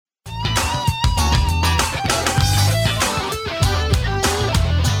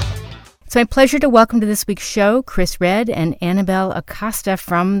It's my pleasure to welcome to this week's show Chris Redd and Annabelle Acosta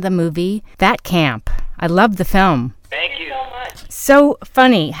from the movie Fat Camp. I love the film. Thank you so much. So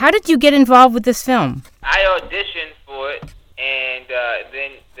funny. How did you get involved with this film? I auditioned for it, and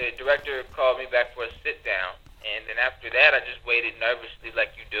then the director called me back for a sit-down. And then after that, I just waited nervously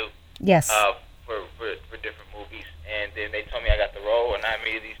like you do. Yes. For different movies. And then they told me I got the role, and I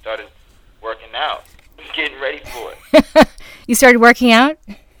immediately started working out, getting ready for it. You started working out?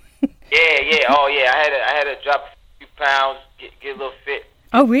 Yeah. Oh, yeah. I had to drop a few pounds, get a little fit.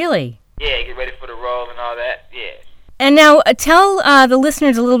 Oh, really? Yeah, get ready for the role and all that. Yeah. And now tell the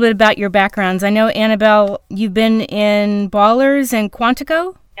listeners a little bit about your backgrounds. I know, Annabelle, you've been in Ballers and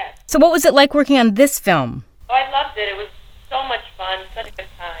Quantico? Yes. So what was it like working on this film? Oh, I loved it. It was so much fun, such a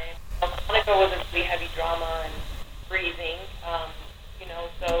good time. Quantico was a really heavy drama and freezing,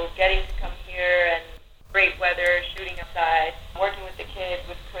 so getting to come here and great weather, shooting outside, working with the kids,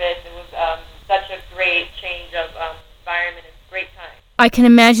 with Chris, it was such a great change of environment and great time. I can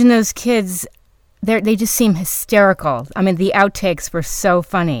imagine those kids, they just seem hysterical. I mean, the outtakes were so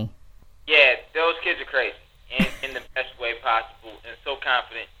funny. Yeah, those kids are crazy in the best way possible and so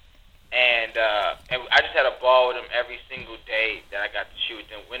confident. And I just had a ball with them every single day that I got to shoot with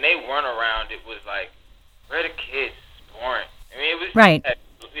them. When they weren't around, it was like, where are the kids? It's boring. I mean, it was right.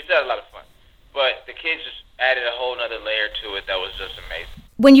 We still had a lot of fun. But the kids just added a whole other layer to it that was just amazing.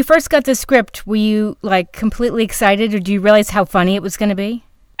 When you first got the script, were you, completely excited, or do you realize how funny it was going to be?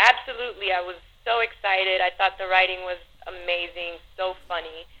 Absolutely. I was so excited. I thought the writing was amazing, so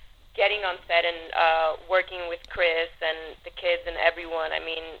funny. Getting on set and working with Chris and the kids and everyone, I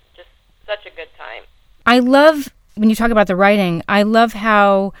mean, just such a good time. I love, when you talk about the writing, I love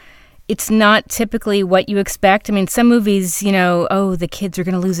how it's not typically what you expect. I mean, some movies, the kids are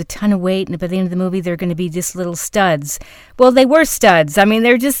going to lose a ton of weight, and by the end of the movie, they're going to be just little studs. Well, they were studs. I mean,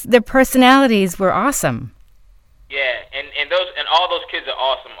 their personalities were awesome. Yeah, and all those kids are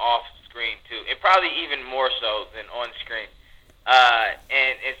awesome off screen, too, and probably even more so than on screen.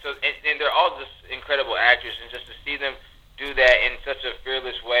 And they're all just incredible actors, and just to see them do that in such a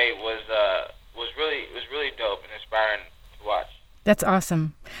fearless way was really dope and inspiring to watch. That's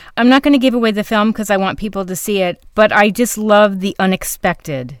awesome. I'm not going to give away the film because I want people to see it, but I just love the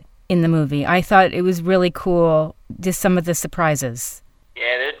unexpected in the movie. I thought it was really cool, just some of the surprises.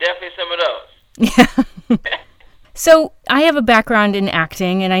 Yeah, there's definitely some of those. Yeah. So I have a background in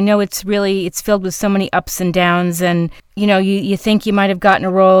acting, and I know it's filled with so many ups and downs, and you think you might have gotten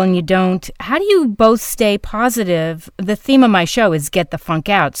a role and you don't. How do you both stay positive? The theme of my show is Get the Funk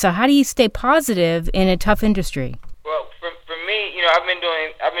Out. So how do you stay positive in a tough industry? Well, for me, I've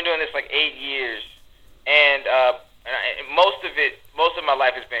been doing this like 8 years, and most of my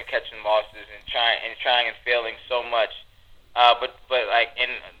life has been catching losses and trying and failing so much, but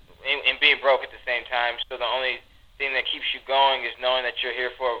being broke at the same time. So the only thing that keeps you going is knowing that you're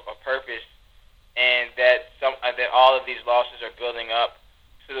here for a purpose, and that all of these losses are building up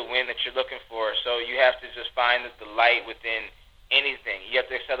to the win that you're looking for. So you have to just find the light within anything. You have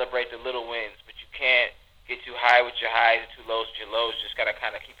to celebrate the little wins, but you can't get too high with your highs and too low with your lows. You just gotta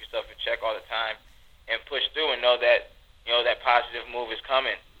kind of keep yourself in check all the time and push through and know that that positive move is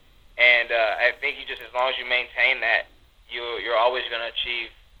coming. And I think as long as you maintain that, you're always gonna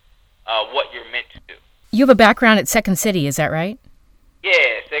achieve what you're meant to do. You have a background at Second City, is that right?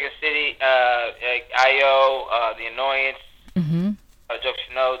 Yeah, Second City, I.O., The Annoyance, Jokes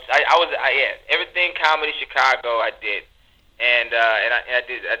and Notes. Everything comedy Chicago I did, and I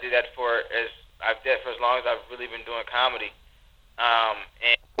did that for as long as I've really been doing comedy,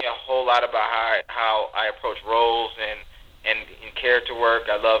 and a whole lot about how I approach roles and in character work.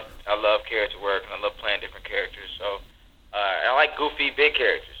 I love character work, and I love playing different characters. So I like goofy big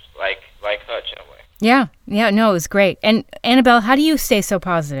characters, like Hutch in a way. Yeah, no, it was great. And Annabelle, how do you stay so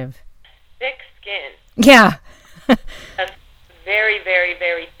positive? Thick skin. Yeah. That's very, very,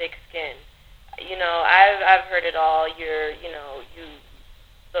 very thick skin. I've heard it all. You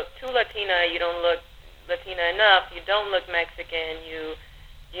look too Latina. You don't look Latina enough. You don't look Mexican. You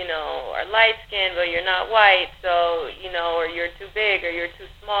are light skinned, but you're not white. So or you're too big, or you're too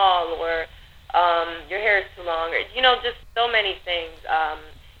small, or your hair is too long, or just so many things. I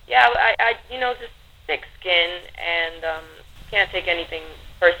just thick skin, and can't take anything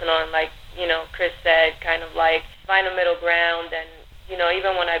personal. And like Chris said, kind of like find a middle ground. And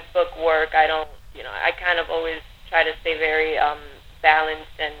even when I book work, I don't. I kind of always try to stay very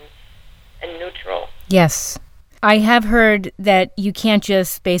balanced and neutral. Yes. I have heard that you can't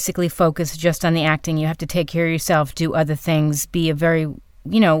just basically focus just on the acting. You have to take care of yourself, do other things, be a very,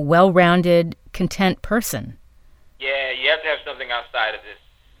 well-rounded, content person. Yeah, you have to have something outside of this.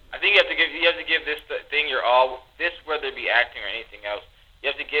 I think you have to give this thing your all. This, whether it be acting or anything else, you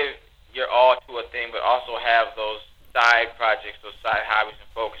have to give your all to a thing, but also have those side projects, those side hobbies and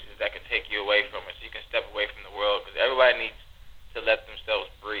focuses that can take you away from it, so you can step away from the world. Because everybody needs to let themselves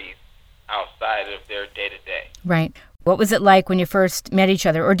breathe outside of their day to day. Right. What was it like when you first met each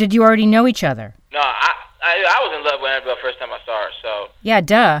other, or did you already know each other? No, I was in love with Annabelle the first time I saw her. So yeah,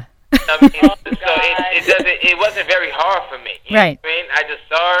 duh. I mean, it wasn't very hard for me. You right. know what I mean? I just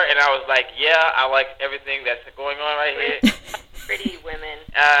saw her and I was like, yeah, I like everything that's going on right here. Pretty women.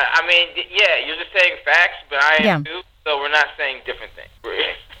 I mean, yeah, you're just saying facts, but I am too. So we're not saying different things.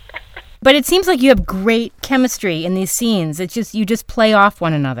 But it seems like you have great chemistry in these scenes. It's just you just play off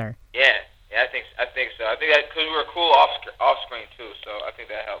one another. Yeah, I think so. I think that because we were cool off screen too, so I think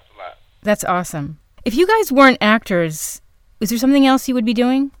that helps a lot. That's awesome. If you guys weren't actors, is there something else you would be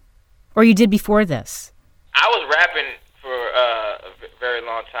doing, or you did before this? I was rapping for a very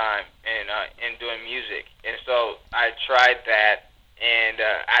long time and doing music, and so I tried that. And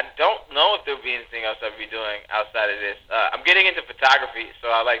I don't know if there'll be anything else I'll be doing outside of this. I'm getting into photography, so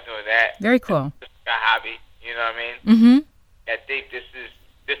I like doing that. Very cool. Just a hobby, you know what I mean? Mm-hmm. I think this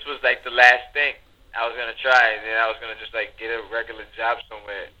was like the last thing I was gonna try, and then I was gonna just like get a regular job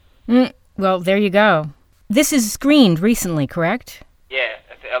somewhere. Well, there you go. This is screened recently, correct? Yeah,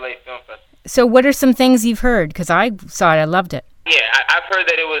 at the LA Film Festival. So, what are some things you've heard? Because I saw it, I loved it. Yeah, I've heard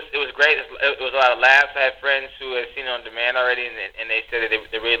that it was great. It was a lot of laughs. I had friends who had seen it on demand already, and they said that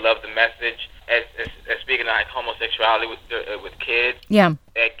they really loved the message. As speaking of like homosexuality with kids. Yeah.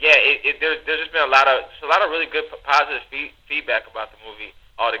 There's just been a lot of really good positive feedback about the movie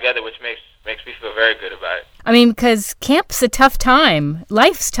altogether, which makes me feel very good about it. I mean, because camp's a tough time.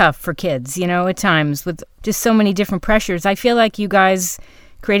 Life's tough for kids, at times with just so many different pressures. I feel like you guys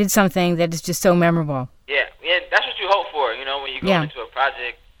created something that is just so memorable. Yeah, that's what you hope for, when you go into a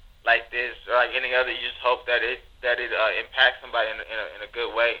project like this or like any other. You just hope that it impacts somebody in a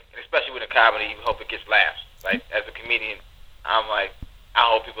good way, and especially with a comedy, you hope it gets laughs. Like as a comedian, I'm like, I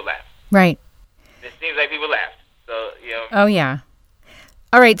hope people laugh. Right. It seems like people laughed, so Oh yeah.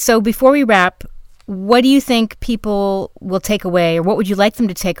 All right. So before we wrap, what do you think people will take away, or what would you like them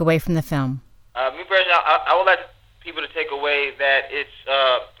to take away from the film? Me personally, I would like people to take away that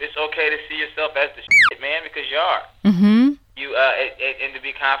it's okay to see yourself as the shit, man, because you are. Mm-hmm. You and to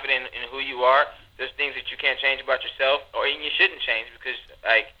be confident in who you are. There's things that you can't change about yourself, or even you shouldn't change, because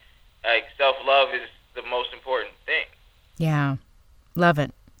like self-love is the most important thing. Yeah, love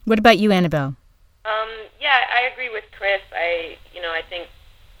it. What about you, Annabelle? Yeah, I agree with Chris. I think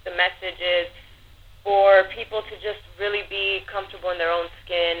the message is for people to just really be comfortable in their own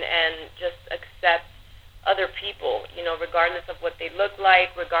skin and just accept other people, regardless of what they look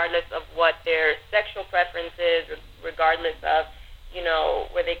like, regardless of what their sexual preference is, regardless of,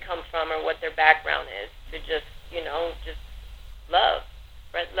 where they come from or what their background is, to just love,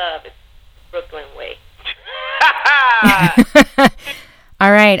 spread love. It's Brooklyn way.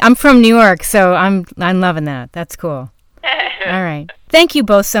 All right. I'm from New York, so I'm loving that. That's cool. All right. Thank you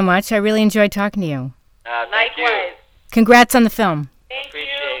both so much. I really enjoyed talking to you. Thank you. Likewise. Congrats on the film. Thank you.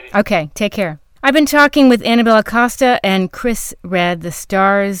 Appreciate it. Okay, take care. I've been talking with Annabelle Acosta and Chris Redd, the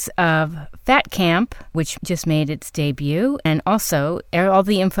stars of Fat Camp, which just made its debut. And also, all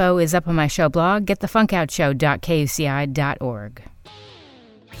the info is up on my show blog, getthefunkoutshow.kuci.org.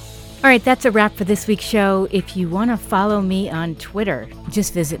 All right, that's a wrap for this week's show. If you want to follow me on Twitter,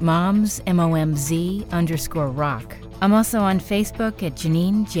 just visit moms, MOMZ_rock. I'm also on Facebook at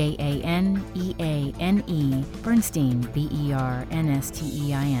Janine, JANEANE, Bernstein,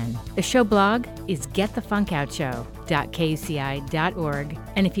 BERNSTEIN. The show blog is getthefunkoutshow.kuci.org.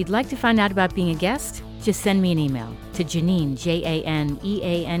 And if you'd like to find out about being a guest, just send me an email to Janine,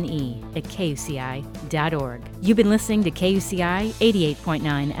 JANEANE, @KUCI.org. You've been listening to KUCI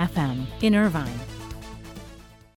 88.9 FM in Irvine.